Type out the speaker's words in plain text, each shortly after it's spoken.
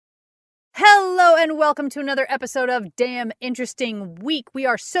and welcome to another episode of Damn Interesting Week. We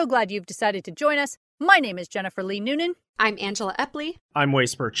are so glad you've decided to join us. My name is Jennifer Lee Noonan. I'm Angela Epley. I'm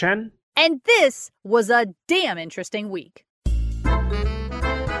Whisper Chen. And this was a damn interesting week.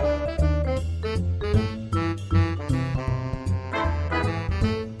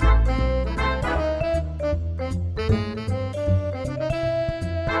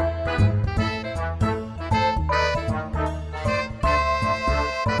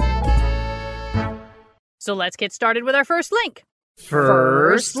 So let's get started with our first link.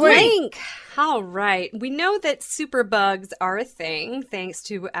 First link. All right. We know that superbugs are a thing thanks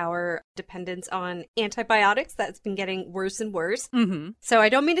to our dependence on antibiotics that's been getting worse and worse. Mm-hmm. So I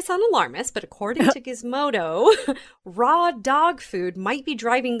don't mean to sound alarmist, but according to Gizmodo, raw dog food might be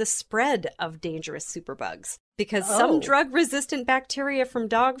driving the spread of dangerous superbugs. Because some drug-resistant bacteria from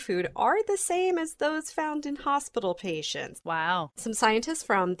dog food are the same as those found in hospital patients. Wow. Some scientists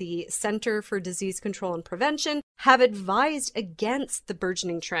from the Center for Disease Control and Prevention have advised against the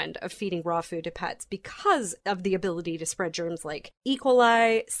burgeoning trend of feeding raw food to pets because of the ability to spread germs like E.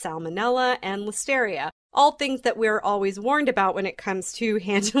 coli, Salmonella, and Listeria. All things that we're always warned about when it comes to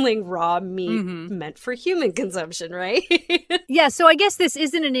handling raw meat meant for human consumption, right? Yeah, so I guess this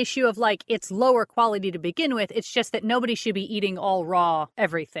isn't an issue of like it's lower quality to begin with. It's just that nobody should be eating all raw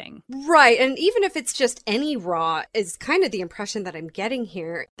everything. Right, and even if it's just any raw is kind of the impression that I'm getting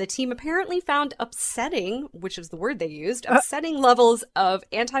here. The team apparently found upsetting, which is the word they used, upsetting levels of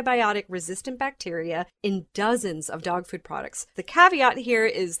antibiotic-resistant bacteria in dozens of dog food products. The caveat here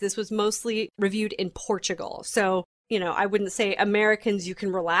is this was mostly reviewed in Portugal. So, you know, I wouldn't say Americans, you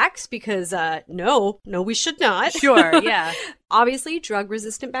can relax because no, we should not. Sure, yeah. Obviously,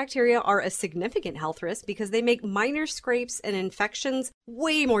 drug-resistant bacteria are a significant health risk because they make minor scrapes and infections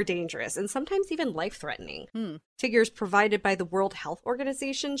way more dangerous and sometimes even life-threatening. Figures provided by the World Health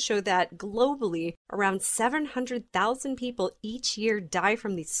Organization show that globally, around 700,000 people each year die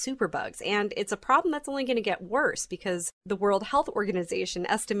from these superbugs. And it's a problem that's only going to get worse because the World Health Organization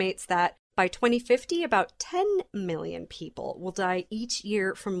estimates that by 2050, about 10 million people will die each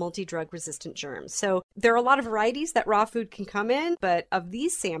year from multi-drug resistant germs. So there are a lot of varieties that raw food can come in, but of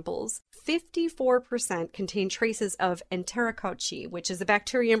these samples, 54% contain traces of Enterococci, which is a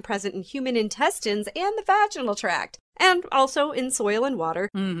bacterium present in human intestines and the vaginal tract, and also in soil and water.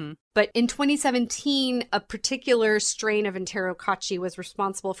 But in 2017, a particular strain of Enterococci was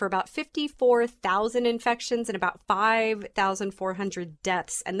responsible for about 54,000 infections and about 5,400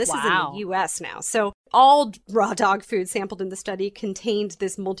 deaths. And this is in the U.S. now. So all raw dog food sampled in the study contained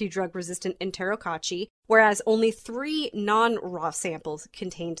this multi-drug resistant Enterococci, whereas only 3 non-raw samples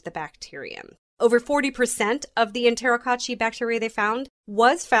contained the bacterium. Over 40% of the Enterococci bacteria they found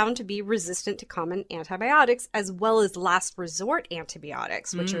was found to be resistant to common antibiotics as well as last resort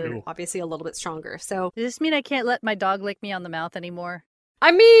antibiotics, which are obviously a little bit stronger. So does this mean I can't let my dog lick me on the mouth anymore?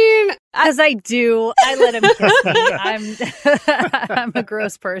 I mean, as I do, I let him kiss me. I'm a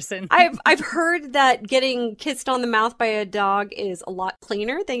gross person. I've heard that getting kissed on the mouth by a dog is a lot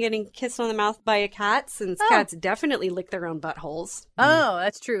cleaner than getting kissed on the mouth by a cat, since cats definitely lick their own buttholes. Oh,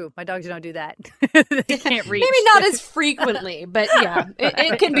 that's true. My dogs don't do that. They can't reach. Maybe not as frequently, but yeah,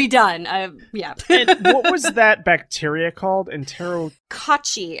 it can be done. Yeah. And what was that bacteria called?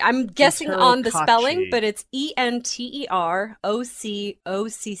 Enterococci. I'm guessing on the spelling, but it's Enterococci.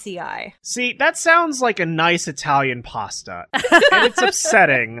 See, that sounds like a nice Italian pasta, and it's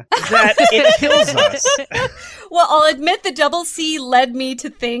upsetting that it kills us. Well, I'll admit the double C led me to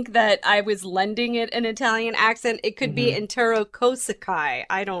think that I was lending it an Italian accent. It could be Enterococci.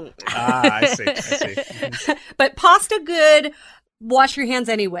 I don't... I see. But pasta good... Wash your hands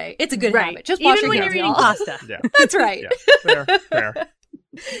anyway. It's a good habit. Just wash your hands, even when you're eating pasta. Yeah. That's right. Yeah. Fair.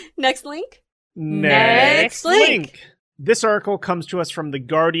 Next link. Next link. This article comes to us from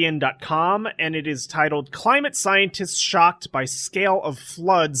TheGuardian.com, and it is titled, Climate Scientists Shocked by Scale of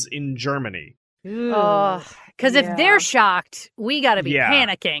Floods in Germany. Because if they're shocked, we got to be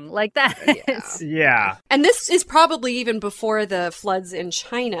panicking like that. Yeah. And this is probably even before the floods in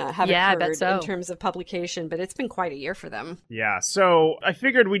China have occurred I bet so. in terms of publication, but it's been quite a year for them. Yeah, so I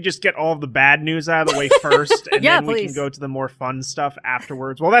figured we'd just get all of the bad news out of the way first, and then we can go to the more fun stuff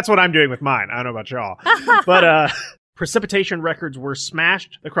afterwards. Well, that's what I'm doing with mine. I don't know about y'all. But precipitation records were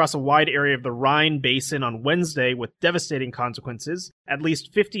smashed across a wide area of the Rhine Basin on Wednesday with devastating consequences. At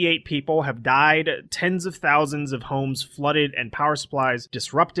least 58 people have died, tens of thousands of homes flooded and power supplies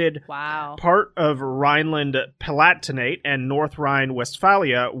disrupted. Wow. Part of Rhineland-Palatinate and North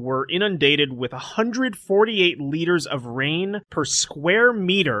Rhine-Westphalia were inundated with 148 liters of rain per square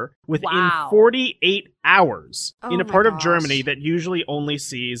meter within 48 hours in a part of Germany that usually only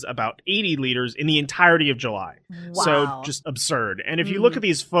sees about 80 liters in the entirety of July. Wow. So just absurd. And if you look at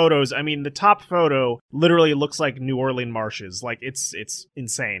these photos, I mean, the top photo literally looks like New Orleans marshes. Like, it's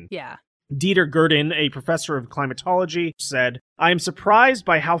insane. Yeah. Dieter Gurdin, a professor of climatology, said, "I am surprised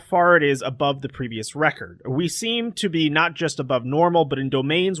by how far it is above the previous record. We seem to be not just above normal, but in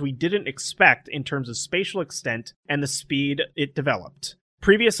domains we didn't expect in terms of spatial extent and the speed it developed.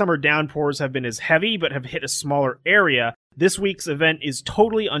 Previous summer downpours have been as heavy, but have hit a smaller area. This week's event is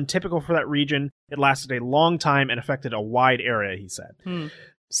totally untypical for that region. It lasted a long time and affected a wide area," he said.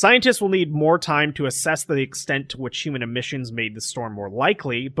 Scientists will need more time to assess the extent to which human emissions made the storm more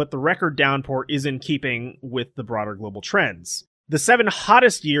likely, but the record downpour is in keeping with the broader global trends. The 7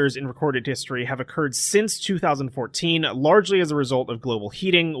 hottest years in recorded history have occurred since 2014, largely as a result of global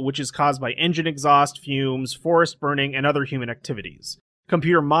heating, which is caused by engine exhaust, fumes, forest burning, and other human activities.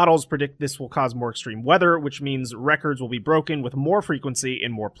 Computer models predict this will cause more extreme weather, which means records will be broken with more frequency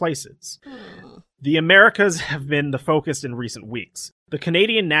in more places. The Americas have been the focus in recent weeks. The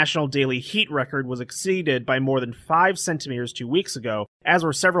Canadian National Daily Heat record was exceeded by more than 5 centimeters 2 weeks ago, as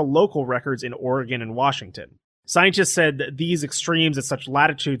were several local records in Oregon and Washington. Scientists said that these extremes at such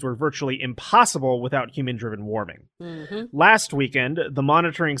latitudes were virtually impossible without human-driven warming. Last weekend, the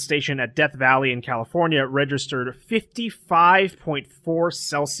monitoring station at Death Valley in California registered 55.4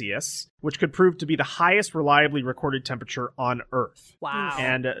 Celsius, which could prove to be the highest reliably recorded temperature on Earth. Wow.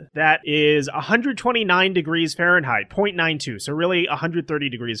 And that is 129 degrees Fahrenheit, 0.92, so really 130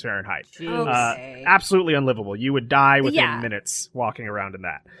 degrees Fahrenheit. Absolutely unlivable. You would die within minutes walking around in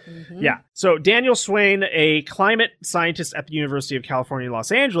that. Yeah. So Daniel Swain, a climate scientist at the University of California,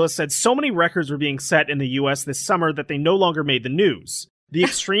 Los Angeles, said so many records were being set in the U.S. this summer that they no longer made the news. The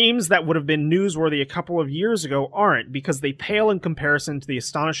extremes that would have been newsworthy a couple of years ago aren't, because they pale in comparison to the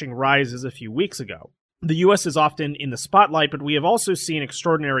astonishing rises a few weeks ago. The U.S. is often in the spotlight, but we have also seen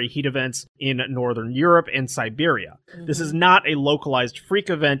extraordinary heat events in Northern Europe and Siberia. This is not a localized freak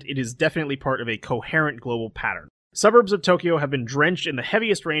event. It is definitely part of a coherent global pattern. Suburbs of Tokyo have been drenched in the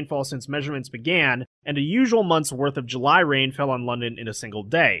heaviest rainfall since measurements began, and a usual month's worth of July rain fell on London in a single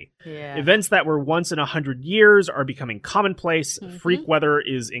day. Events that were once in 100 years are becoming commonplace. Freak weather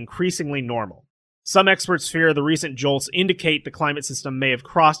is increasingly normal. Some experts fear the recent jolts indicate the climate system may have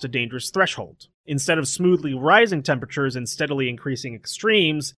crossed a dangerous threshold. Instead of smoothly rising temperatures and steadily increasing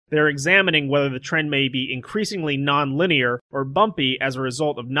extremes, they're examining whether the trend may be increasingly non-linear or bumpy as a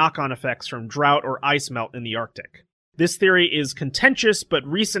result of knock-on effects from drought or ice melt in the Arctic. This theory is contentious, but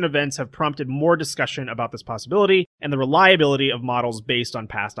recent events have prompted more discussion about this possibility and the reliability of models based on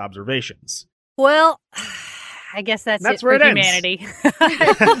past observations. Well, I guess that's it for humanity.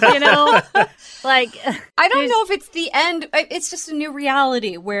 You know, like, I don't know if it's the end. It's just a new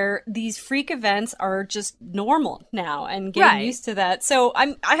reality where these freak events are just normal now and getting used to that. So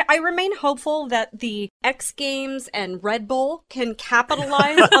I remain hopeful that the X Games and Red Bull can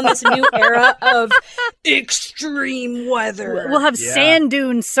capitalize on this new era of extreme weather. We'll have sand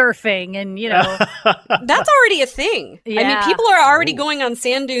dune surfing and, you know. That's already a thing. I mean, people are already going on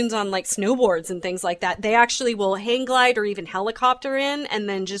sand dunes on like snowboards and things like that. They actually will hang glide or even helicopter in and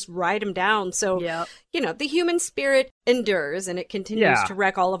then just ride them down. So, you know, the human spirit endures and it continues to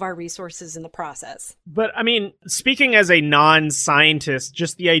wreck all of our resources in the process. But, I mean, speaking as a non-scientist,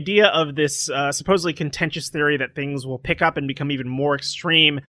 just the idea of this supposedly contentious theory that things will pick up and become even more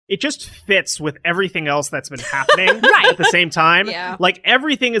extreme, it just fits with everything else that's been happening at the same time. Like,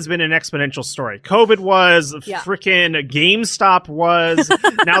 everything has been an exponential story. COVID was, frickin' GameStop was,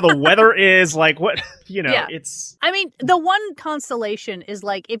 now the weather is, like, what, you know, it's... I mean, the one consolation is,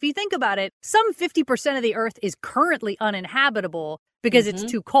 like, if you think about it, some 50% of the Earth is currently uninhabitable because it's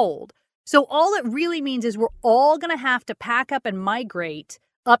too cold. So all it really means is we're all going to have to pack up and migrate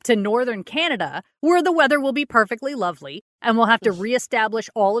up to northern Canada, where the weather will be perfectly lovely, and we'll have to reestablish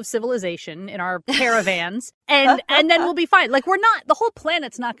all of civilization in our caravans, and then we'll be fine. Like, the whole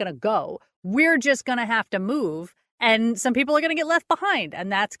planet's not going to go. We're just going to have to move, and some people are going to get left behind,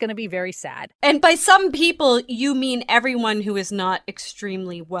 and that's going to be very sad. And by some people, you mean everyone who is not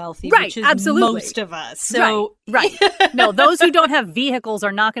extremely wealthy, which is most of us. So Right. No, those who don't have vehicles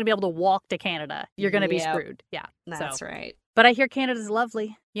are not going to be able to walk to Canada. You're going to be screwed. Yeah, that's right. But I hear Canada's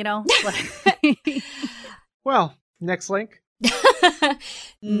lovely, you know? Well, next link.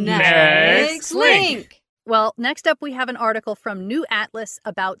 Next link. Well, next up we have an article from New Atlas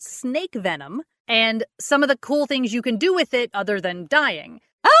about snake venom and some of the cool things you can do with it other than dying.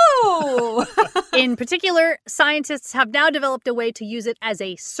 Oh! In particular, scientists have now developed a way to use it as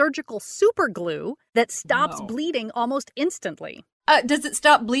a surgical superglue that stops bleeding almost instantly. Does it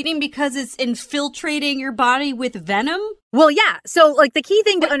stop bleeding because it's infiltrating your body with venom? Well, yeah. So, like, the key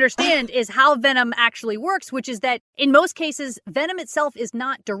thing to understand is how venom actually works, which is that in most cases, venom itself is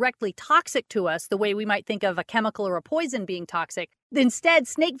not directly toxic to us the way we might think of a chemical or a poison being toxic. Instead,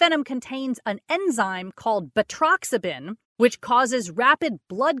 snake venom contains an enzyme called batroxabin, which causes rapid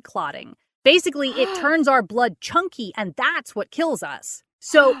blood clotting. Basically, it turns our blood chunky, and that's what kills us.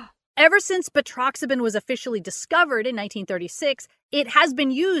 So ever since batroxabin was officially discovered in 1936, it has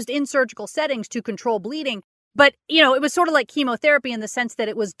been used in surgical settings to control bleeding. But, it was sort of like chemotherapy in the sense that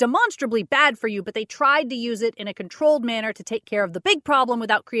it was demonstrably bad for you, but they tried to use it in a controlled manner to take care of the big problem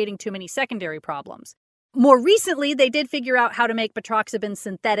without creating too many secondary problems. More recently, they did figure out how to make batroxabin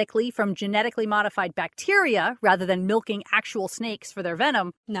synthetically from genetically modified bacteria rather than milking actual snakes for their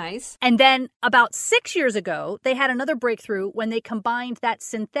venom. Nice. And then about 6 years ago, they had another breakthrough when they combined that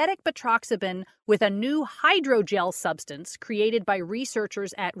synthetic batroxabin with a new hydrogel substance created by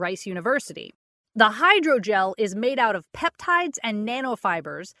researchers at Rice University. The hydrogel is made out of peptides and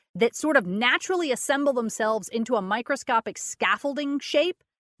nanofibers that sort of naturally assemble themselves into a microscopic scaffolding shape,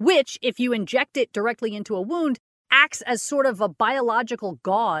 which, if you inject it directly into a wound, acts as sort of a biological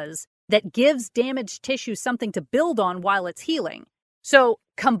gauze that gives damaged tissue something to build on while it's healing. So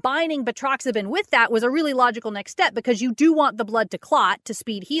combining batroxabin with that was a really logical next step because you do want the blood to clot to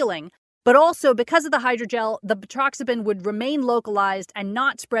speed healing. But also, because of the hydrogel, the batroxabin would remain localized and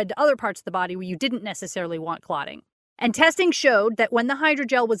not spread to other parts of the body where you didn't necessarily want clotting. And testing showed that when the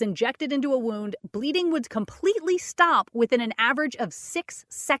hydrogel was injected into a wound, bleeding would completely stop within an average of 6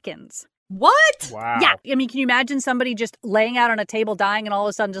 seconds. What? Wow. Yeah. I mean, can you imagine somebody just laying out on a table dying and all of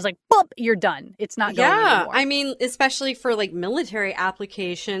a sudden just like, boop, you're done. It's not going anymore. I mean, especially for like military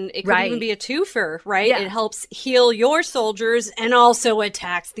application, it could even be a twofer, right? Yeah. It helps heal your soldiers and also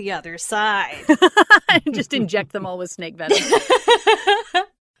attacks the other side. Just inject them all with snake venom.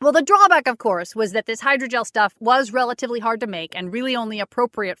 Well, the drawback, of course, was that this hydrogel stuff was relatively hard to make and really only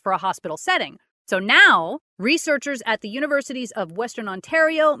appropriate for a hospital setting. So now, researchers at the universities of Western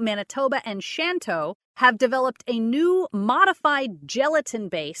Ontario, Manitoba, and Shantou have developed a new modified gelatin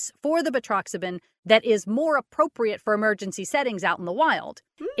base for the batroxabin that is more appropriate for emergency settings out in the wild.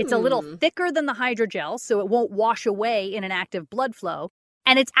 It's a little thicker than the hydrogel, so it won't wash away in an active blood flow.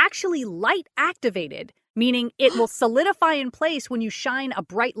 And it's actually light activated, meaning it will solidify in place when you shine a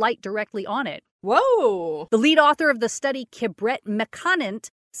bright light directly on it. Whoa! The lead author of the study, Kibret McConnant,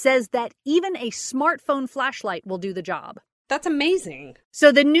 says that even a smartphone flashlight will do the job. That's amazing.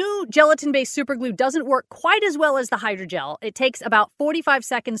 So the new gelatin-based superglue doesn't work quite as well as the hydrogel. It takes about 45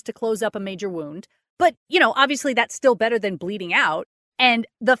 seconds to close up a major wound. But, obviously that's still better than bleeding out. And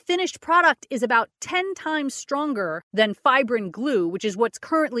the finished product is about 10 times stronger than fibrin glue, which is what's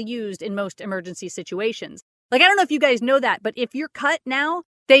currently used in most emergency situations. Like, I don't know if you guys know that, but if you're cut now,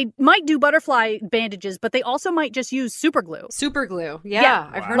 they might do butterfly bandages, but they also might just use superglue. Superglue. Yeah.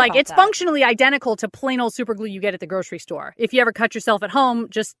 I've heard like, about it's that. Functionally identical to plain old superglue you get at the grocery store. If you ever cut yourself at home,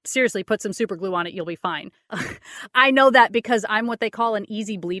 just seriously put some superglue on it. You'll be fine. I know that because I'm what they call an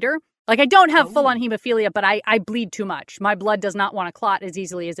easy bleeder. Like, I don't have full-on hemophilia, but I bleed too much. My blood does not want to clot as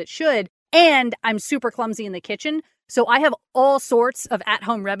easily as it should. And I'm super clumsy in the kitchen. So I have all sorts of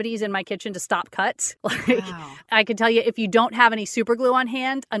at-home remedies in my kitchen to stop cuts. Wow. I can tell you, if you don't have any super glue on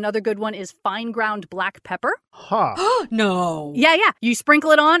hand, another good one is fine ground black pepper. Huh. No. Yeah. You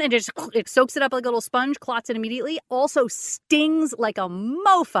sprinkle it on and it soaks it up like a little sponge, clots it immediately. Also stings like a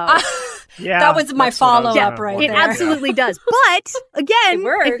mofo. Yeah, that was my follow-up right there. It absolutely does. But again,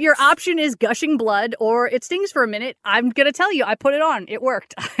 if your option is gushing blood or it stings for a minute, I'm going to tell you, I put it on. It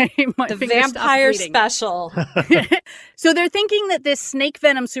worked. The vampire special. So they're thinking that this snake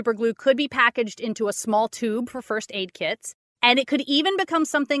venom superglue could be packaged into a small tube for first aid kits. And it could even become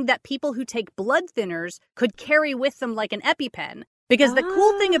something that people who take blood thinners could carry with them like an EpiPen. Because the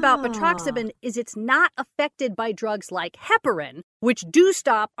cool thing about batroxabin is it's not affected by drugs like heparin, which do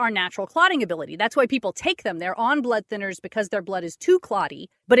stop our natural clotting ability. That's why people take them. They're on blood thinners because their blood is too clotty.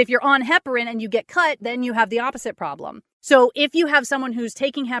 But if you're on heparin and you get cut, then you have the opposite problem. So if you have someone who's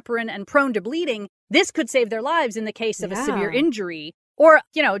taking heparin and prone to bleeding, this could save their lives in the case of a severe injury. Or,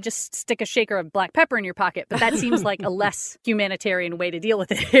 just stick a shaker of black pepper in your pocket. But that seems like a less humanitarian way to deal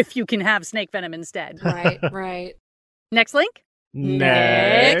with it if you can have snake venom instead. Right. Next link.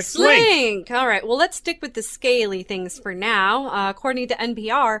 Next link. All right. Well, let's stick with the scaly things for now. According to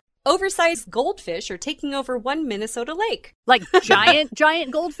NPR, Oversized goldfish are taking over one Minnesota lake. Like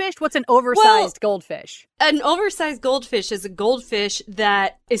giant goldfish? What's an oversized goldfish? An oversized goldfish is a goldfish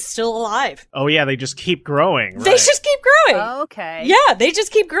that is still alive. Oh, yeah, they just keep growing. Right? They just keep growing. Okay. Yeah, they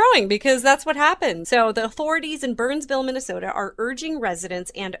just keep growing because that's what happens. So the authorities in Burnsville, Minnesota are urging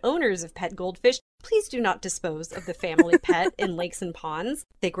residents and owners of pet goldfish, please do not dispose of the family pet in lakes and ponds.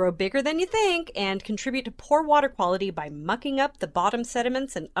 They grow bigger than you think and contribute to poor water quality by mucking up the bottom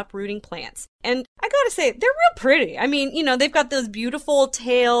sediments and uprooting plants. And I gotta say, they're real pretty. I mean, you know, they've got those beautiful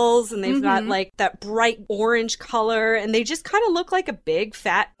tails and they've got like that bright orange color and they just kind of look like a big,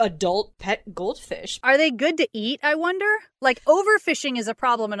 fat, adult pet goldfish. Are they good to eat, I wonder? Like, overfishing is a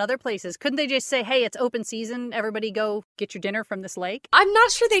problem in other places. Couldn't they just say, hey, it's open season, everybody go get your dinner from this lake? I'm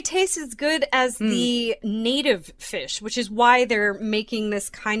not sure they taste as good as the native fish, which is why they're making this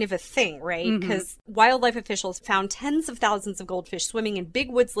kind of a thing, right? Because wildlife officials found tens of thousands of goldfish swimming in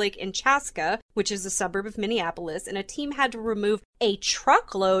Big Woods Lake in Chaska, which is a suburb of Minneapolis, and a team had to remove a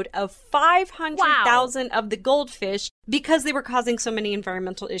truckload of 500,000 of the goldfish because they were causing so many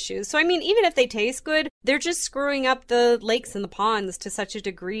environmental issues. So, I mean, even if they taste good, they're just screwing up the lakes and the ponds to such a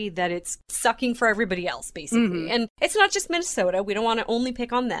degree that it's sucking for everybody else, basically. And it's not just Minnesota. We don't want to only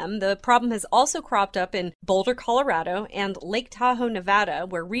pick on them. The problem has also cropped up in Boulder, Colorado, and Lake Tahoe, Nevada,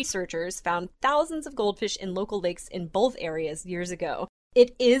 where researchers found thousands of goldfish in local lakes in both areas years ago.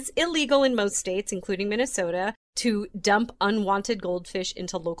 It is illegal in most states, including Minnesota, to dump unwanted goldfish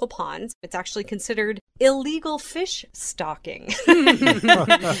into local ponds. It's actually considered illegal fish stocking.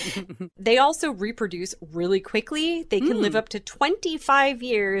 They also reproduce really quickly. They can live up to 25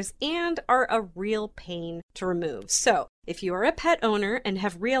 years and are a real pain to remove. So if you are a pet owner and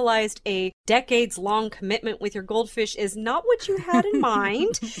have realized a decades-long commitment with your goldfish is not what you had in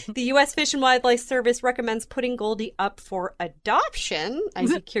mind, the U.S. Fish and Wildlife Service recommends putting Goldie up for adoption. I'd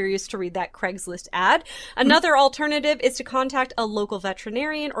be curious to read that Craigslist ad. Another alternative is to contact a local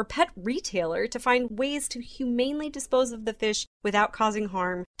veterinarian or pet retailer to find ways to humanely dispose of the fish without causing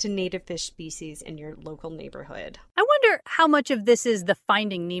harm to native fish species in your local neighborhood. I wonder how much of this is the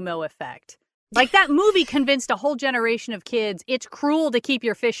Finding Nemo effect. Like, that movie convinced a whole generation of kids it's cruel to keep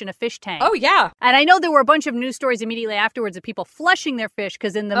your fish in a fish tank. Oh, yeah. And I know there were a bunch of news stories immediately afterwards of people flushing their fish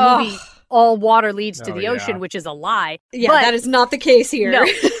because in the movie, all water leads to the ocean, which is a lie. Yeah, but that is not the case here. No,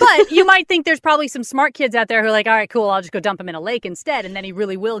 but you might think there's probably some smart kids out there who are like, all right, cool, I'll just go dump him in a lake instead. And then he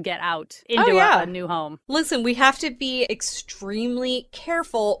really will get out into a new home. Listen, we have to be extremely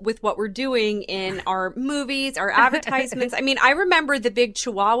careful with what we're doing in our movies, our advertisements. I mean, I remember the big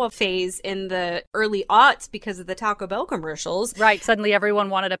Chihuahua phase in the early aughts because of the Taco Bell commercials. Right. Suddenly everyone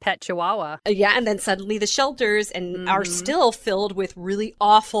wanted a pet Chihuahua. Yeah. And then suddenly the shelters are still filled with really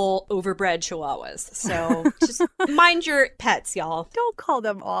awful overbred Chihuahuas. So just mind your pets, y'all. Don't call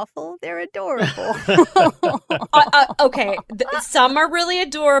them awful. They're adorable. Okay. Some are really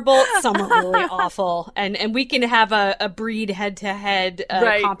adorable. Some are really awful. And we can have a breed head-to-head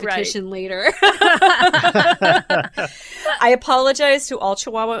competition later. I apologize to all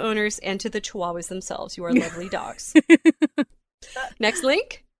Chihuahua owners and to the Chihuahuas themselves. You are lovely dogs. Next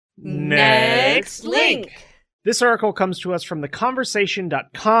link? Next link. This article comes to us from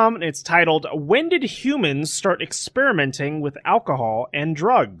theconversation.com, and it's titled, When Did Humans Start Experimenting with Alcohol and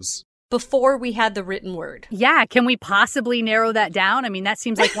Drugs? Before we had the written word. Yeah, can we possibly narrow that down? I mean, that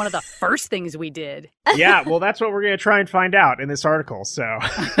seems like one of the first things we did. Yeah, well, that's what we're going to try and find out in this article, so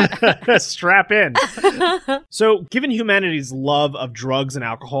strap in. So, given humanity's love of drugs and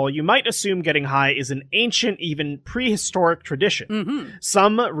alcohol, you might assume getting high is an ancient, even prehistoric tradition.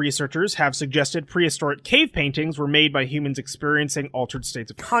 Some researchers have suggested prehistoric cave paintings were made by humans experiencing altered states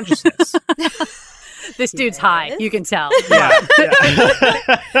of consciousness. This dude's high, you can tell. Yeah.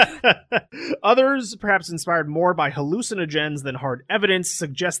 Others, perhaps inspired more by hallucinogens than hard evidence,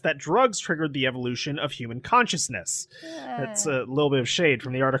 suggest that drugs triggered the evolution of human consciousness. That's a little bit of shade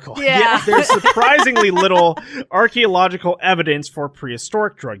from the article. Yeah. Yet there's surprisingly little archaeological evidence for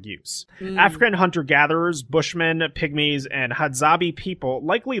prehistoric drug use. African hunter-gatherers, Bushmen, Pygmies, and Hadzabe people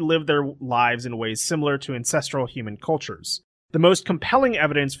likely lived their lives in ways similar to ancestral human cultures. The most compelling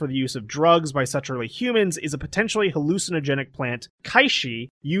evidence for the use of drugs by such early humans is a potentially hallucinogenic plant, kaishi,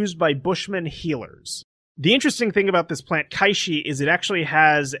 used by Bushmen healers. The interesting thing about this plant, kaishi, is it actually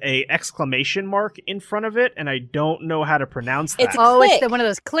has a exclamation mark in front of it, and I don't know how to pronounce that. It's it's one of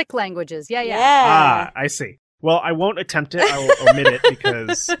those click languages. Yeah. Ah, I see. Well, I won't attempt it. I will omit it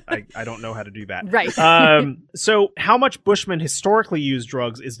because I don't know how to do that. Right. So how much Bushmen historically used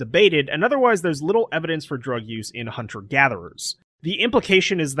drugs is debated, and otherwise there's little evidence for drug use in hunter-gatherers. The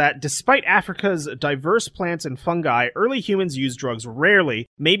implication is that despite Africa's diverse plants and fungi, early humans used drugs rarely,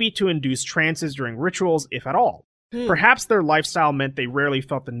 maybe to induce trances during rituals, if at all. Perhaps their lifestyle meant they rarely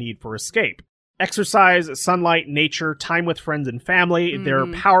felt the need for escape. Exercise, sunlight, nature, time with friends and family,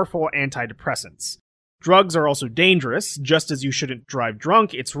 they're powerful antidepressants. Drugs are also dangerous. Just as you shouldn't drive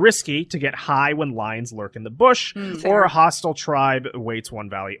drunk, it's risky to get high when lions lurk in the bush or a hostile tribe waits one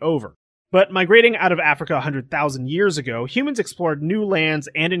valley over. But migrating out of Africa 100,000 years ago, humans explored new lands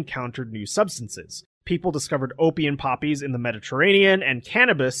and encountered new substances. People discovered opium poppies in the Mediterranean and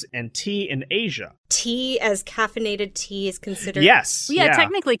cannabis and tea in Asia. Tea as caffeinated tea is considered? Yes. Yeah,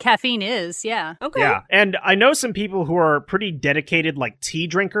 technically caffeine is, yeah. Okay. Yeah, and I know some people who are pretty dedicated, like, tea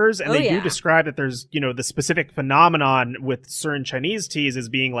drinkers, and they do describe that there's, the specific phenomenon with certain Chinese teas as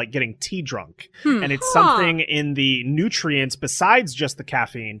being, like, getting tea drunk. And it's something in the nutrients besides just the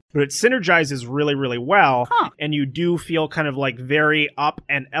caffeine, but it synergizes really, really well, and you do feel kind of, like, very up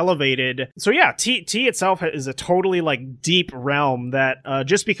and elevated. So yeah, tea itself is a totally, like, deep realm that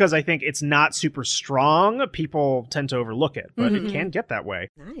just because I think it's not super strong, people tend to overlook it, but it can get that way.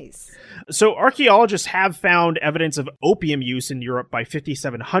 Nice. So archaeologists have found evidence of opium use in Europe by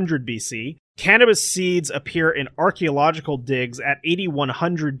 5700 BC. Cannabis seeds appear in archaeological digs at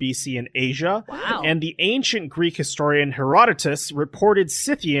 8100 BC in Asia. Wow. And the ancient Greek historian Herodotus reported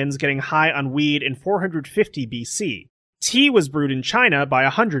Scythians getting high on weed in 450 BC. Tea was brewed in China by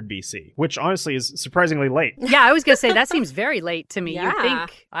 100 BC, which honestly is surprisingly late. Yeah, I was going to say, that seems very late to me. Yeah. You'd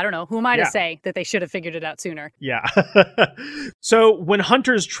think, I don't know, who am I to say that they should have figured it out sooner? Yeah. So when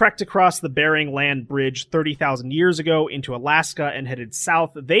hunters trekked across the Bering Land Bridge 30,000 years ago into Alaska and headed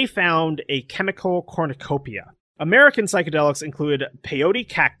south, they found a chemical cornucopia. American psychedelics included peyote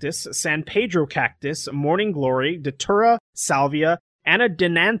cactus, San Pedro cactus, morning glory, datura, salvia,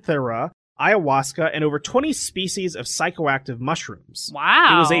 anadenanthera, ayahuasca, and over 20 species of psychoactive mushrooms.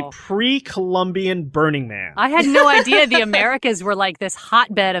 Wow. It was a pre-Columbian Burning Man. I had no idea the Americas were like this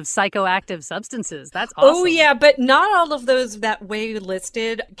hotbed of psychoactive substances. That's awesome. Oh, yeah, but not all of those that way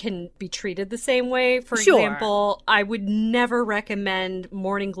listed can be treated the same way. For example, I would never recommend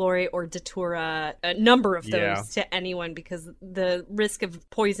Morning Glory or Datura, a number of those, to anyone because the risk of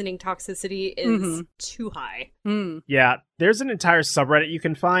poisoning toxicity is too high. Yeah, there's an entire subreddit you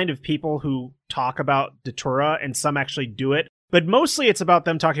can find of people who talk about Datura, and some actually do it. But mostly it's about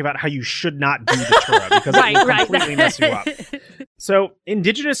them talking about how you should not do Datura because it will completely mess you up. So,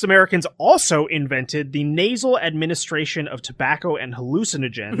 indigenous Americans also invented the nasal administration of tobacco and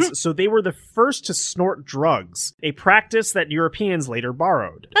hallucinogens, so they were the first to snort drugs, a practice that Europeans later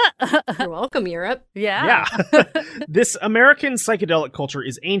borrowed. You're welcome, Europe. Yeah. This American psychedelic culture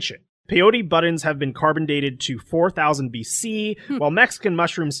is ancient. Peyote buttons have been carbon dated to 4000 BC, while Mexican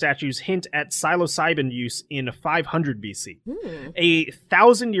mushroom statues hint at psilocybin use in 500 BC. A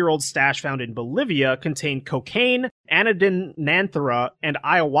 1,000-year-old stash found in Bolivia contained cocaine, anadenanthera, and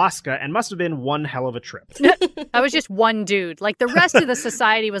ayahuasca, and must have been one hell of a trip. I was just one dude. Like, the rest of the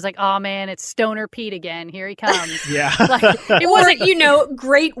society was like, oh man, it's Stoner Pete again. Here he comes. Yeah. Like, it wasn't,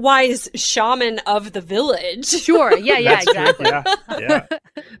 great wise shaman of the village. Sure. Yeah, exactly. Yeah.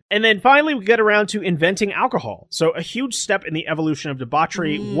 And then finally, we get around to inventing alcohol. So a huge step in the evolution of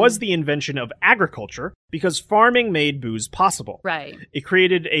debauchery was the invention of agriculture, because farming made booze possible. Right. It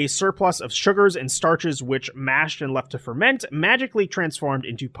created a surplus of sugars and starches which, mashed and left to ferment, magically transformed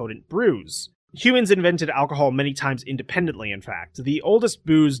into potent brews. Humans invented alcohol many times independently, in fact. The oldest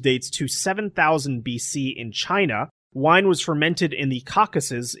booze dates to 7000 BC in China. Wine was fermented in the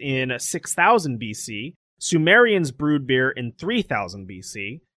Caucasus in 6000 BC. Sumerians brewed beer in 3000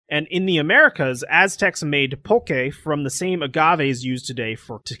 BC. And in the Americas, Aztecs made pulque from the same agaves used today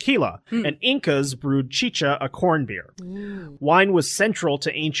for tequila, and Incas brewed chicha, a corn beer. Wine was central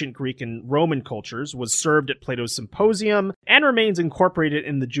to ancient Greek and Roman cultures, was served at Plato's Symposium, and remains incorporated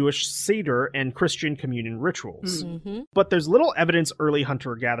in the Jewish Seder and Christian communion rituals. But there's little evidence early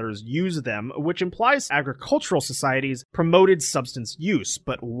hunter-gatherers used them, which implies agricultural societies promoted substance use.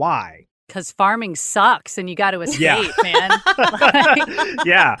 But why? Because farming sucks and you got to escape, man.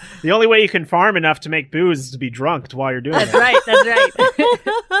 Yeah. The only way you can farm enough to make booze is to be drunk while you're doing it. That's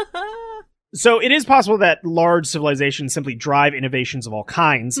right. So it is possible that large civilizations simply drive innovations of all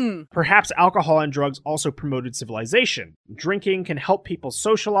kinds. Perhaps alcohol and drugs also promoted civilization. Drinking can help people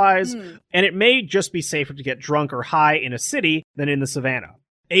socialize, and it may just be safer to get drunk or high in a city than in the savannah.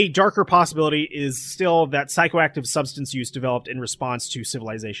 A darker possibility is still that psychoactive substance use developed in response to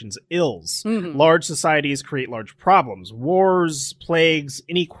civilization's ills. Large societies create large problems. Wars, plagues,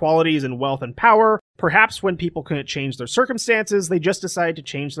 inequalities in wealth and power. Perhaps when people couldn't change their circumstances, they just decided to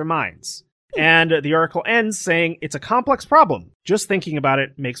change their minds. And the article ends saying, it's a complex problem. Just thinking about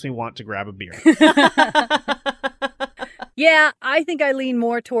it makes me want to grab a beer. Yeah, I think I lean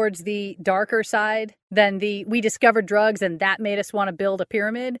more towards the darker side than we discovered drugs and that made us want to build a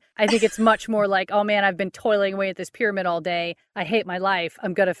pyramid. I think it's much more like, oh man, I've been toiling away at this pyramid all day. I hate my life.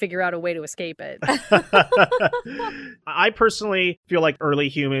 I'm going to figure out a way to escape it. I personally feel like early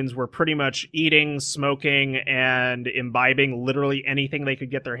humans were pretty much eating, smoking, and imbibing literally anything they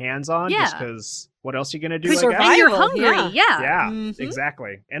could get their hands on. Yeah. Just because what else are you going to do? And you're hungry. Yeah,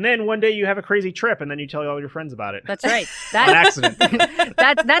 exactly. And then one day you have a crazy trip and then you tell all your friends about it. That's right. On accident.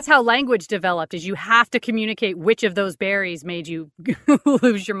 That's how language developed, is you have to communicate which of those berries made you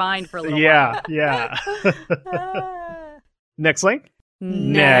lose your mind for a little while. Yeah. Next link.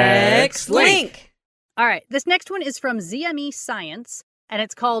 Next link. All right. This next one is from ZME Science, and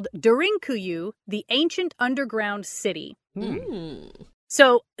it's called Derinkuyu, the Ancient Underground City.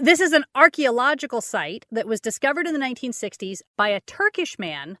 So this is an archaeological site that was discovered in the 1960s by a Turkish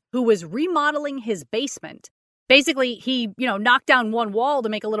man who was remodeling his basement. Basically, he, knocked down one wall to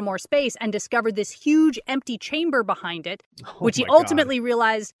make a little more space and discovered this huge empty chamber behind it, which he ultimately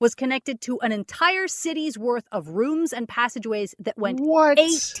realized was connected to an entire city's worth of rooms and passageways that went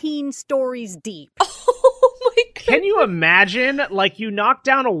 18 stories deep. Oh my God. Can you imagine? Like, you knock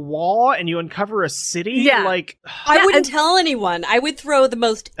down a wall and you uncover a city? Yeah. Like, I wouldn't tell anyone. I would throw the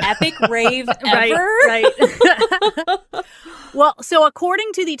most epic rave ever. Right. Well, so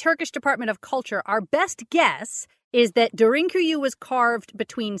according to the Turkish Department of Culture, our best guess is that Derinkuyu was carved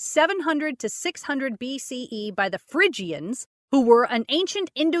between 700 to 600 BCE by the Phrygians, who were an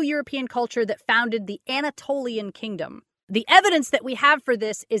ancient Indo-European culture that founded the Anatolian kingdom. The evidence that we have for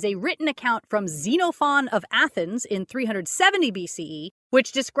this is a written account from Xenophon of Athens in 370 BCE,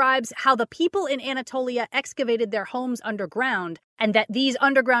 which describes how the people in Anatolia excavated their homes underground, and that these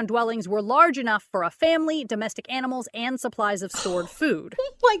underground dwellings were large enough for a family, domestic animals, and supplies of stored food.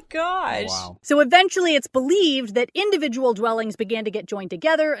 Oh my gosh. Wow. So eventually it's believed that individual dwellings began to get joined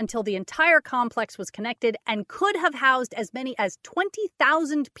together until the entire complex was connected and could have housed as many as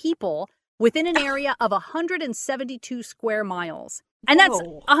 20,000 people within an area of 172 square miles. And that's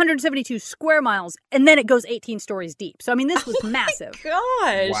 172 square miles, and then it goes 18 stories deep. So, I mean, this was massive.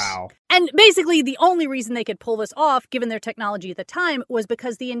 Gosh. Wow. And basically, the only reason they could pull this off, given their technology at the time, was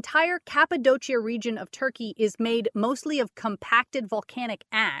because the entire Cappadocia region of Turkey is made mostly of compacted volcanic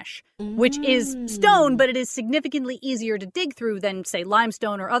ash, which is stone, but it is significantly easier to dig through than, say,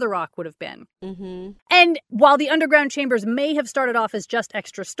 limestone or other rock would have been. And while the underground chambers may have started off as just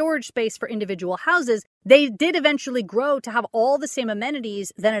extra storage space for individual houses, they did eventually grow to have all the same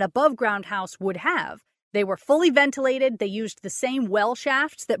amenities that an above-ground house would have. They were fully ventilated, they used the same well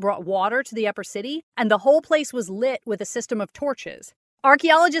shafts that brought water to the upper city, and the whole place was lit with a system of torches.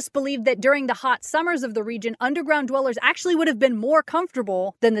 Archaeologists believe that during the hot summers of the region, underground dwellers actually would have been more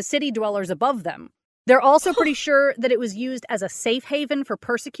comfortable than the city dwellers above them. They're also pretty sure that it was used as a safe haven for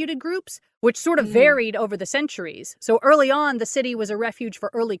persecuted groups, which sort of varied over the centuries. So early on, the city was a refuge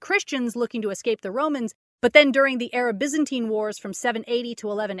for early Christians looking to escape the Romans, but then during the Arab-Byzantine Wars from 780 to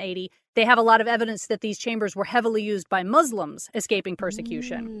 1180, they have a lot of evidence that these chambers were heavily used by Muslims escaping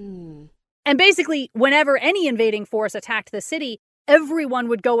persecution. And basically, whenever any invading force attacked the city, everyone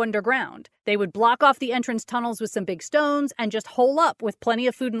would go underground. They would block off the entrance tunnels with some big stones and just hole up with plenty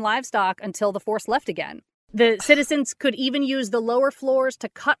of food and livestock until the force left again. The citizens could even use the lower floors to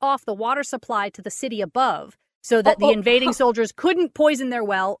cut off the water supply to the city above, so that the invading soldiers couldn't poison their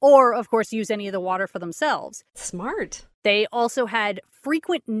well or, of course, use any of the water for themselves. Smart. They also had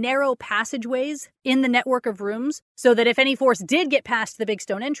frequent narrow passageways in the network of rooms, so that if any force did get past the big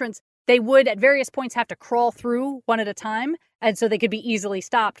stone entrance, they would at various points have to crawl through one at a time, and so they could be easily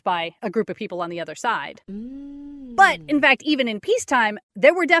stopped by a group of people on the other side. But, in fact, even in peacetime,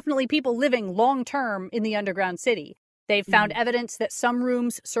 there were definitely people living long-term in the underground city. They've found evidence that some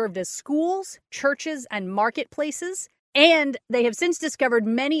rooms served as schools, churches, and marketplaces, and they have since discovered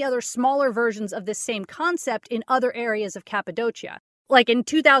many other smaller versions of this same concept in other areas of Cappadocia. Like in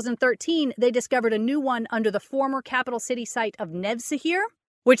 2013, they discovered a new one under the former capital city site of Nevşehir,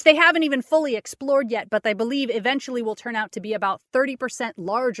 which they haven't even fully explored yet, but they believe eventually will turn out to be about 30%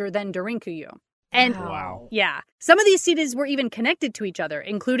 larger than Derinkuyu. And yeah, some of these cities were even connected to each other,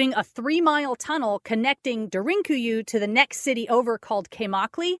 including a 3-mile tunnel connecting Derinkuyu to the next city over called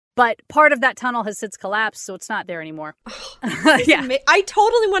Kaymakli. But part of that tunnel has since collapsed, so it's not there anymore. Yeah. I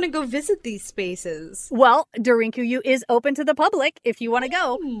totally want to go visit these spaces. Well, Derinkuyu is open to the public if you want to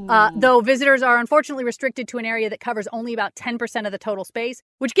go. Though visitors are unfortunately restricted to an area that covers only about 10% of the total space,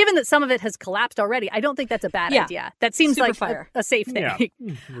 which given that some of it has collapsed already, I don't think that's a bad idea. That seems Super like fire. A safe thing.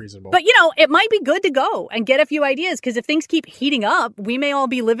 Yeah, reasonable. But, it might be good to go and get a few ideas because if things keep heating up, we may all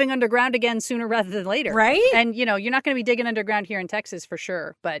be living underground again sooner rather than later. Right? And, you're not going to be digging underground here in Texas for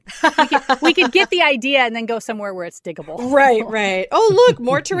sure. But we could get the idea and then go somewhere where it's diggable. Right. Oh, look,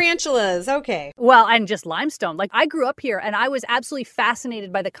 more tarantulas. Okay. Well, and just limestone. Like, I grew up here and I was absolutely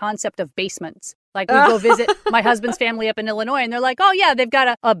fascinated by the concept of basements. Like, we go visit my husband's family up in Illinois, and they're like, oh, yeah, they've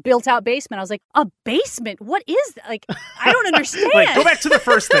got a built-out basement. I was like, a basement? What is that? Like, I don't understand. Wait, go back to the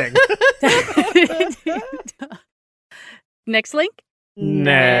first thing. Next link.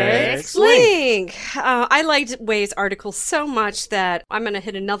 Next link. I liked Way's article so much that I'm going to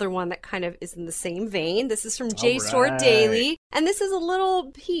hit another one that kind of is in the same vein. This is from JSTOR Daily, and this is a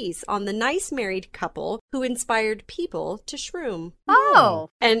little piece on the nice married couple who inspired people to shroom. Oh.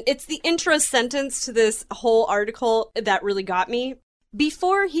 And it's the intro sentence to this whole article that really got me.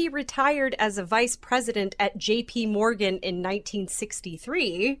 Before he retired as a vice president at JP Morgan in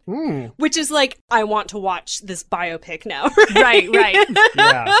 1963, which is like, I want to watch this biopic now. Right.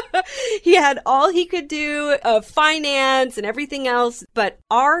 Yeah. He had all he could do of finance and everything else, but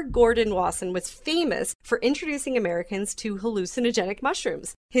R. Gordon Wasson was famous for introducing Americans to hallucinogenic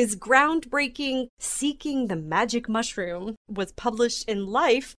mushrooms. His groundbreaking Seeking the Magic Mushroom was published in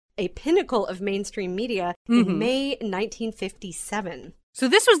Life, a pinnacle of mainstream media, in May 1957. So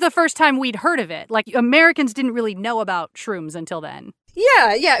this was the first time we'd heard of it. Like, Americans didn't really know about shrooms until then.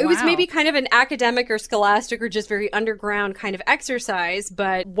 Yeah. It was maybe kind of an academic or scholastic or just very underground kind of exercise.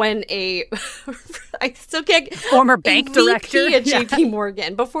 But when I still can't, former bank director at JP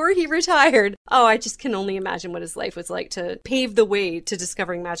Morgan, before he retired, I just can only imagine what his life was like to pave the way to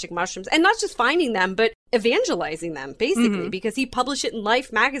discovering magic mushrooms and not just finding them, but evangelizing them, basically, because he published it in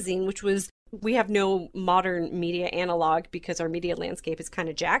Life magazine, which was, we have no modern media analog because our media landscape is kind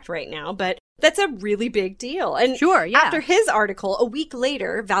of jacked right now, but that's a really big deal. And sure, yeah. After his article, a week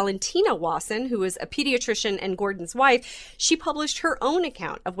later, Valentina Wasson, who was a pediatrician and Gordon's wife, she published her own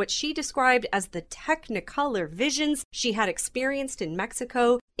account of what she described as the technicolor visions she had experienced in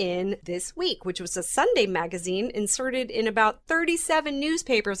Mexico in This Week, which was a Sunday magazine inserted in about 37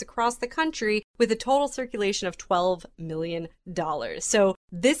 newspapers across the country with a total circulation of $12 million. So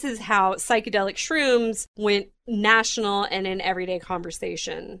this is how psychedelic shrooms went national and in everyday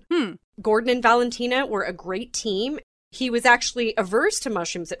conversation. Gordon and Valentina were a great team. He was actually averse to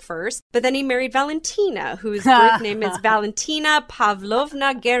mushrooms at first, but then he married Valentina, whose birth name is Valentina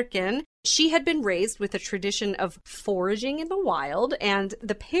Pavlovna Gerken. She had been raised with a tradition of foraging in the wild, and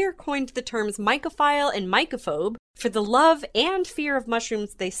the pair coined the terms mycophile and mycophobe for the love and fear of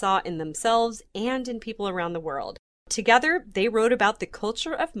mushrooms they saw in themselves and in people around the world. Together, they wrote about the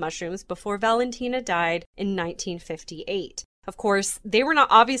culture of mushrooms before Valentina died in 1958. Of course, they were not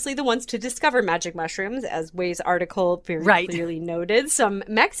obviously the ones to discover magic mushrooms, as Way's article very clearly noted. Some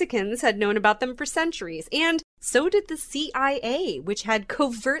Mexicans had known about them for centuries, and so did the CIA, which had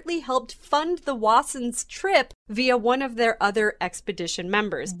covertly helped fund the Wassons' trip via one of their other expedition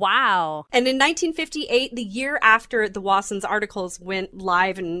members. Wow. And in 1958, the year after the Wassons' articles went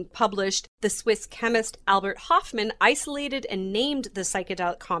live and published, the Swiss chemist Albert Hofmann isolated and named the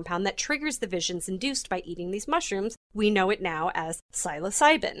psychedelic compound that triggers the visions induced by eating these mushrooms. We know it now as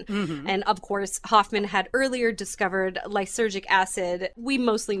psilocybin. And of course, Hofmann had earlier discovered lysergic acid. We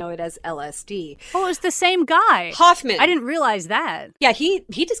mostly know it as LSD. Oh, it's the same guy. Hoffman. I didn't realize that. Yeah, he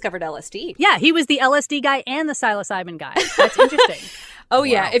discovered LSD. Yeah, he was the LSD guy and the psilocybin guy. That's interesting. Oh,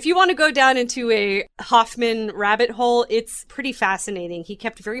 yeah. If you want to go down into a Hoffman rabbit hole, it's pretty fascinating. He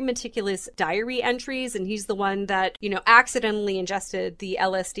kept very meticulous diary entries, and he's the one that, accidentally ingested the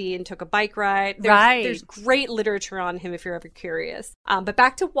LSD and took a bike ride. There's great literature on him if you're ever curious. But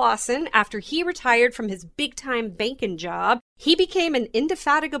back to Wasson. After he retired from his big-time banking job, he became an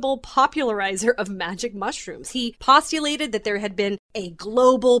indefatigable popularizer of magic mushrooms. He postulated that there had been a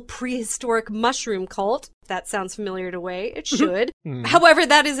global prehistoric mushroom cult. That sounds familiar to Way. It should. However,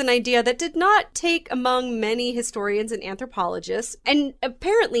 that is an idea that did not take among many historians and anthropologists. And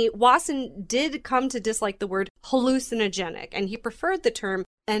apparently, Wasson did come to dislike the word hallucinogenic, and he preferred the term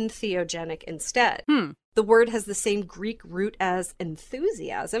entheogenic instead. the word has the same Greek root as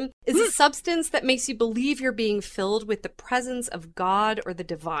enthusiasm, is a substance that makes you believe you're being filled with the presence of God or the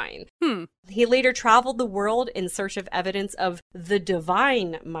divine. He later traveled the world in search of evidence of the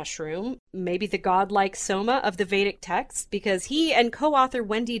divine mushroom, maybe the godlike soma of the Vedic texts, because he and co-author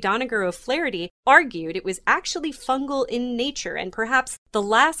Wendy Doniger of Flaherty argued it was actually fungal in nature and perhaps the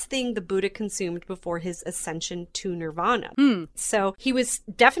last thing the Buddha consumed before his ascension to nirvana. So he was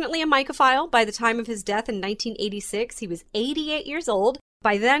definitely a mycophile by the time of his death in 1986. He was 88 years old.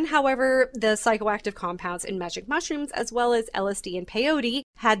 By then, however, the psychoactive compounds in magic mushrooms, as well as LSD and peyote,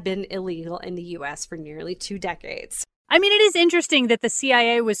 had been illegal in the U.S. for nearly 2 decades. I mean, it is interesting that the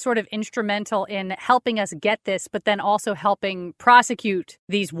CIA was sort of instrumental in helping us get this, but then also helping prosecute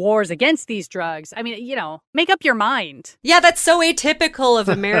these wars against these drugs. I mean, make up your mind. Yeah, that's so atypical of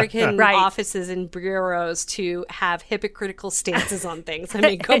American offices and bureaus to have hypocritical stances on things. I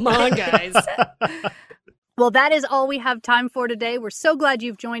mean, come on, guys. Well, that is all we have time for today. We're so glad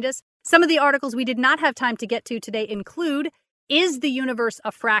you've joined us. Some of the articles we did not have time to get to today include Is the Universe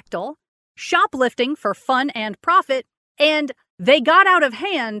a Fractal?, Shoplifting for Fun and Profit, and They Got Out of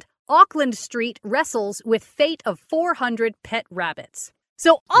Hand, Auckland Street Wrestles with Fate of 400 Pet Rabbits.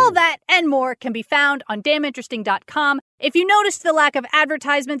 So all that and more can be found on damninteresting.com. If you noticed the lack of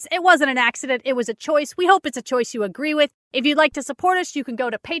advertisements, it wasn't an accident, it was a choice. We hope it's a choice you agree with. If you'd like to support us, you can go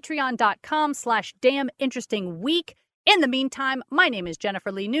to patreon.com/damninterestingweek. In the meantime, my name is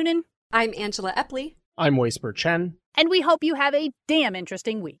Jennifer Lee Noonan. I'm Angela Epley. I'm Weisper Chen. And we hope you have a damn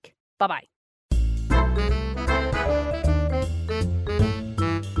interesting week. Bye-bye.